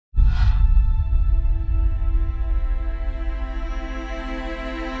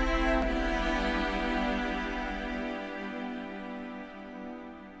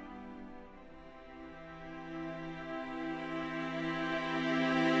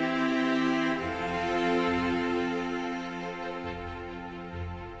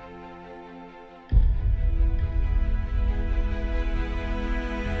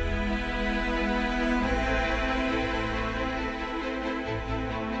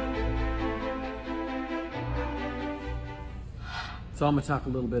So I'm going to talk a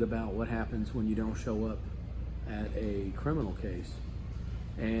little bit about what happens when you don't show up at a criminal case.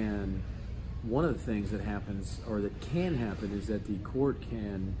 And one of the things that happens, or that can happen, is that the court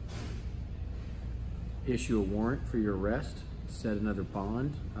can issue a warrant for your arrest, set another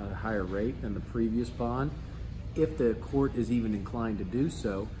bond at a higher rate than the previous bond, if the court is even inclined to do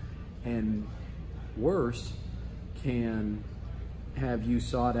so, and worse, can have you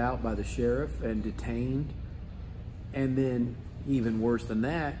sought out by the sheriff and detained, and then even worse than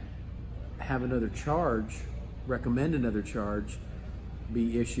that, have another charge, recommend another charge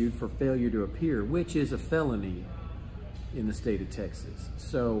be issued for failure to appear, which is a felony in the state of Texas.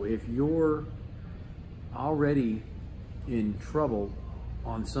 So if you're already in trouble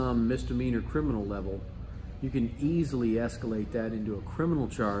on some misdemeanor criminal level, you can easily escalate that into a criminal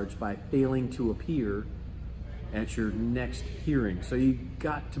charge by failing to appear at your next hearing. So you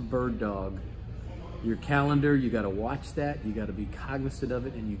got to bird dog your calendar, you got to watch that, you got to be cognizant of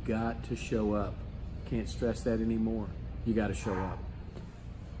it, and you got to show up. Can't stress that anymore. You got to show up.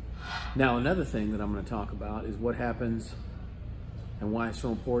 Now, another thing that I'm going to talk about is what happens and why it's so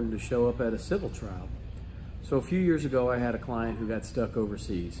important to show up at a civil trial. So a few years ago, I had a client who got stuck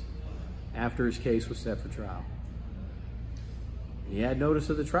overseas after his case was set for trial. He had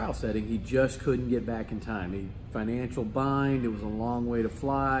notice of the trial setting. He just couldn't get back in time. He financial bind, it was a long way to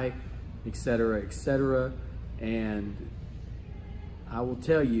fly, etc., etc. And I will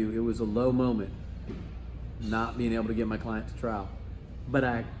tell you, it was a low moment not being able to get my client to trial. But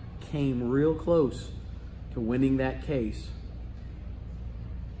I came real close to winning that case.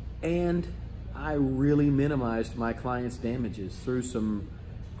 And I really minimized my client's damages through some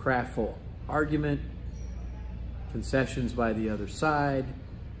craftful argument, concessions by the other side,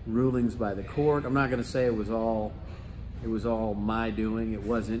 rulings by the court. I'm not going to say it was all my doing. It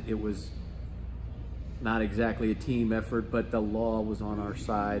wasn't. It was not exactly a team effort, but the law was on our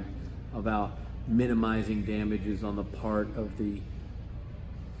side about minimizing damages on the part of the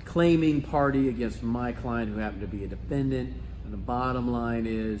claiming party against my client, who happened to be a defendant. And the bottom line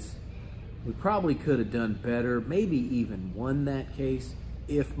is, we probably could have done better, maybe even won that case,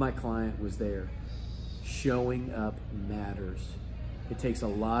 if my client was there. Showing up matters. It takes a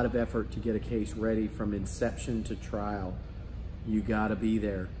lot of effort to get a case ready from inception to trial. You gotta be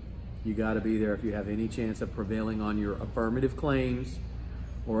there. You gotta be there if you have any chance of prevailing on your affirmative claims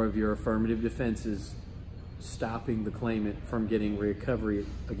or of your affirmative defenses stopping the claimant from getting recovery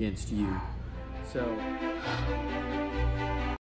against you. So